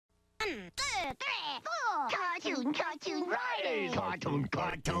Cartoon Fridays. Cartoon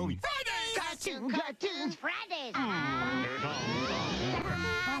Fridays. Cartoons Fridays.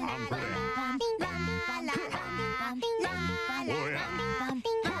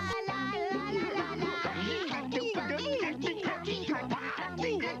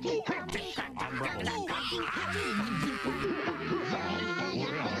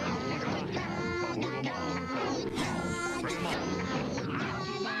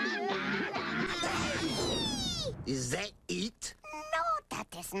 Is that it? No, that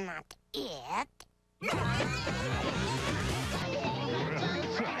is not it.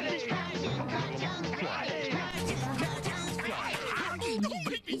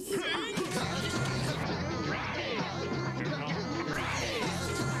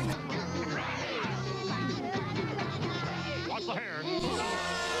 Watch the hair.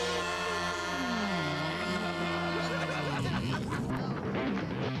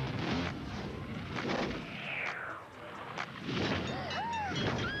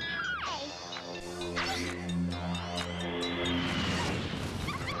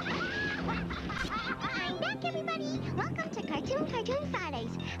 I'm back, everybody. Welcome to Cartoon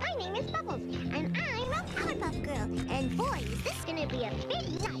Fridays. My name is Bubbles, and I'm a Powerpuff Girl. And boy, is this gonna be a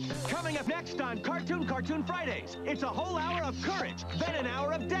big night. Coming up next on Cartoon Fridays, it's a whole hour of Courage, then an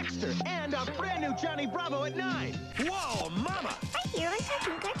hour of Dexter, and a brand new Johnny Bravo at 9. Whoa, mama! Right here on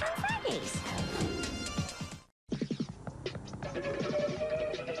Cartoon Fridays.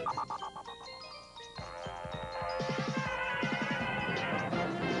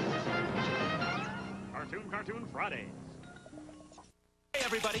 Cartoon Fridays. Hey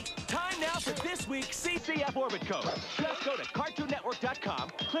everybody, time now for this week's CCF Orbit Code. Just go to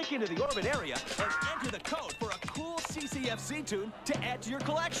CartoonNetwork.com, click into the Orbit area, and enter the code for a cool CCF Z-Tune to add to your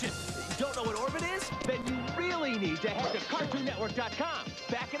collection. Don't know what Orbit is? Then you really need to head to CartoonNetwork.com.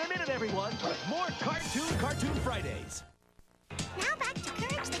 Back in a minute, everyone, with more Cartoon Fridays. Now back to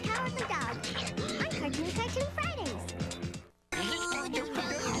Courage the Cowardly Dog on Cartoon Fridays.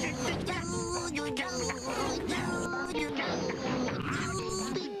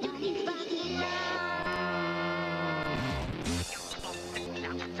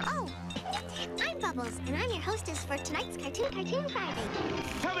 Oh, I'm Bubbles, and I'm your hostess for tonight's Cartoon Friday.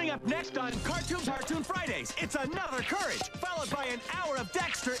 Coming up next on Cartoon Fridays, it's another Courage, followed by an hour of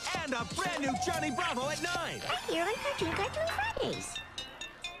Dexter and a brand new Johnny Bravo at 9. Right here on Cartoon Fridays.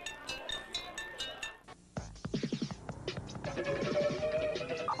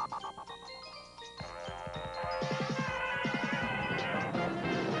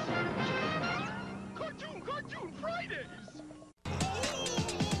 Cartoon Fridays!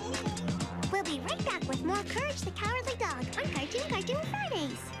 We'll be right back with more Courage the Cowardly Dog on Cartoon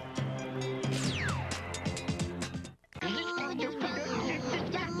Fridays.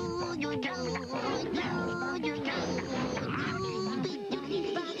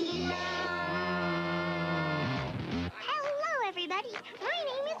 Hello, everybody. My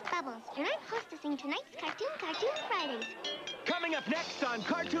name is Bubbles, and I'm hostessing tonight's Cartoon Fridays. Coming up next on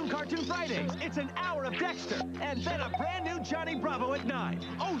Cartoon Fridays, it's an hour of Dexter, and then a brand new Johnny Bravo at 9.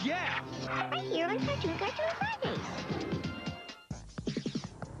 Oh, yeah! Right here on Cartoon Fridays.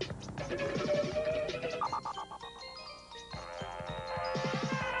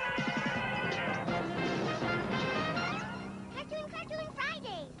 Cartoon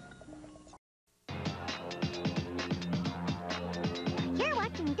Fridays. You're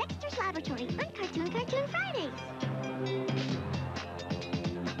watching Dexter's Laboratory on Cartoon Fridays.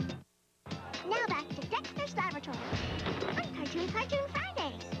 Now back to Dexter's Laboratory on Cartoon Fridays.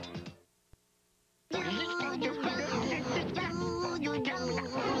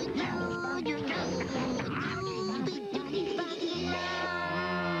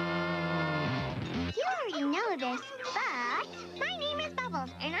 You already know this, but my name is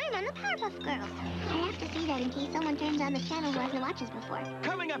Bubbles, and I'm on the Powerpuff Girls. I have to say that in case someone turns on the channel who hasn't watched us before.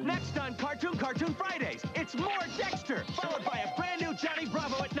 Coming up next on Cartoon Fridays, it's more Dexter, followed by a brand new Johnny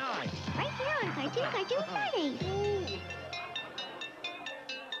Bravo at 9. Right here on Cartoon Fridays.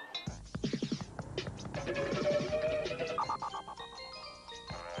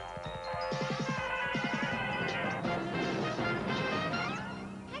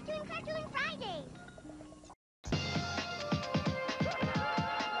 Cartoon Fridays.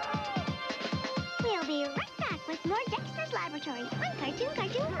 We'll be right back with more Dexter's Laboratory on Cartoon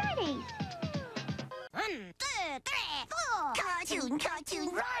Fridays. 1, 2, 3, 4. Cartoon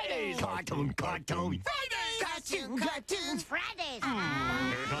Fridays. Cartoon Fridays. Cartoons Fridays.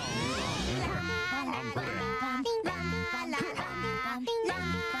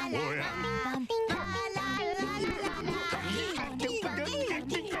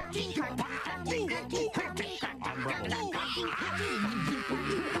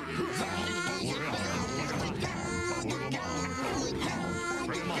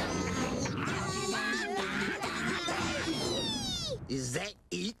 Is that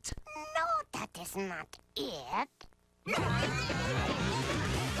it? No, that is not it.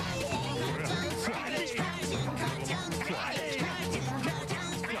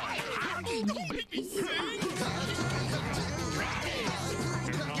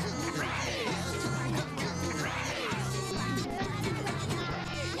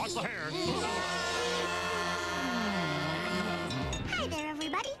 Watch the hair. Hi there,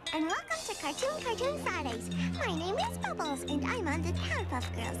 everybody, and welcome to Cartoon Fridays. My name is Bubbles, and I'm on the Powerpuff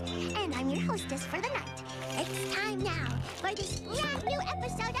Girls, and I'm your hostess for the night. It's time now for this brand new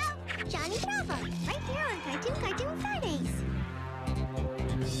episode of Johnny Bravo, right here on Cartoon Fridays.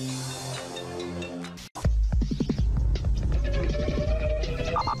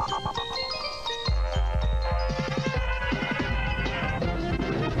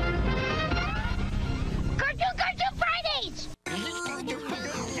 Cartoon Fridays!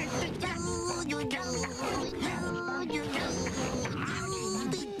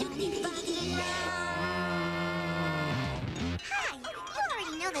 Hi, you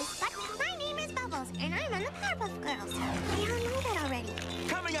already know this, but my name is Bubbles, and I'm on the Powerpuff Girls. We all know that already.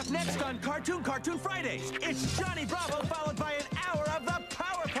 Coming up next on Cartoon Fridays, it's Johnny Bravo followed by an hour of the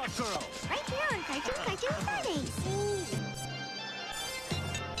Powerpuff Girls. Right here on Cartoon Fridays.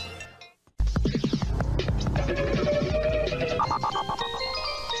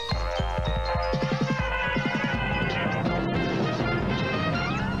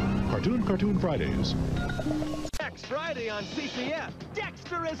 Cartoon Fridays. Next Friday on CCF,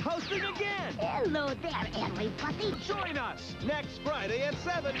 Dexter is hosting again. Hello there, everybody. Join us next Friday at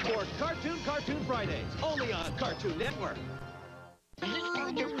 7 for Cartoon Fridays, only on Cartoon Network.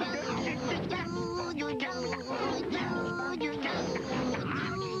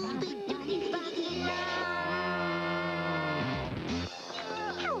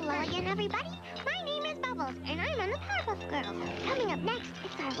 Hello again, everybody. My name is Bubbles, and I'm on the Powerpuff Girls. Coming up next,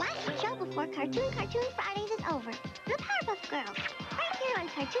 it's our last show before Cartoon Fridays is over. The Powerpuff Girls, right here on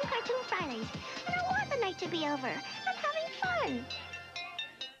Cartoon Fridays. I don't want the night to be over. I'm having fun.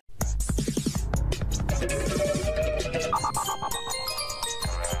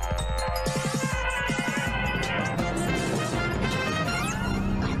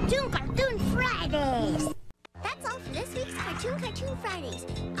 Cartoon Fridays! That's all for this week's Cartoon Fridays.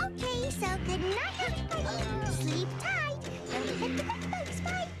 Okay, so good night, everybody. Sleep tight. Don't hit the big bugs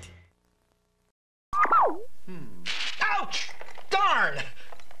fight. Ouch! Darn!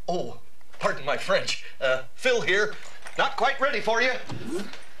 Oh, pardon my French. Phil here. Not quite ready for you.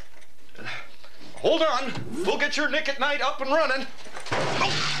 Hold on. We'll get your Nick at Night up and running.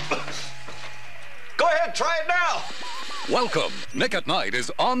 Go ahead, try it now. Welcome. Nick at Night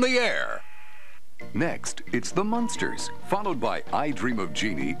is on the air. Next, it's The Munsters, followed by I Dream of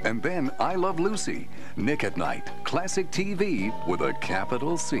Jeannie, and then I Love Lucy. Nick at Night, classic TV with a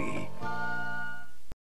capital C.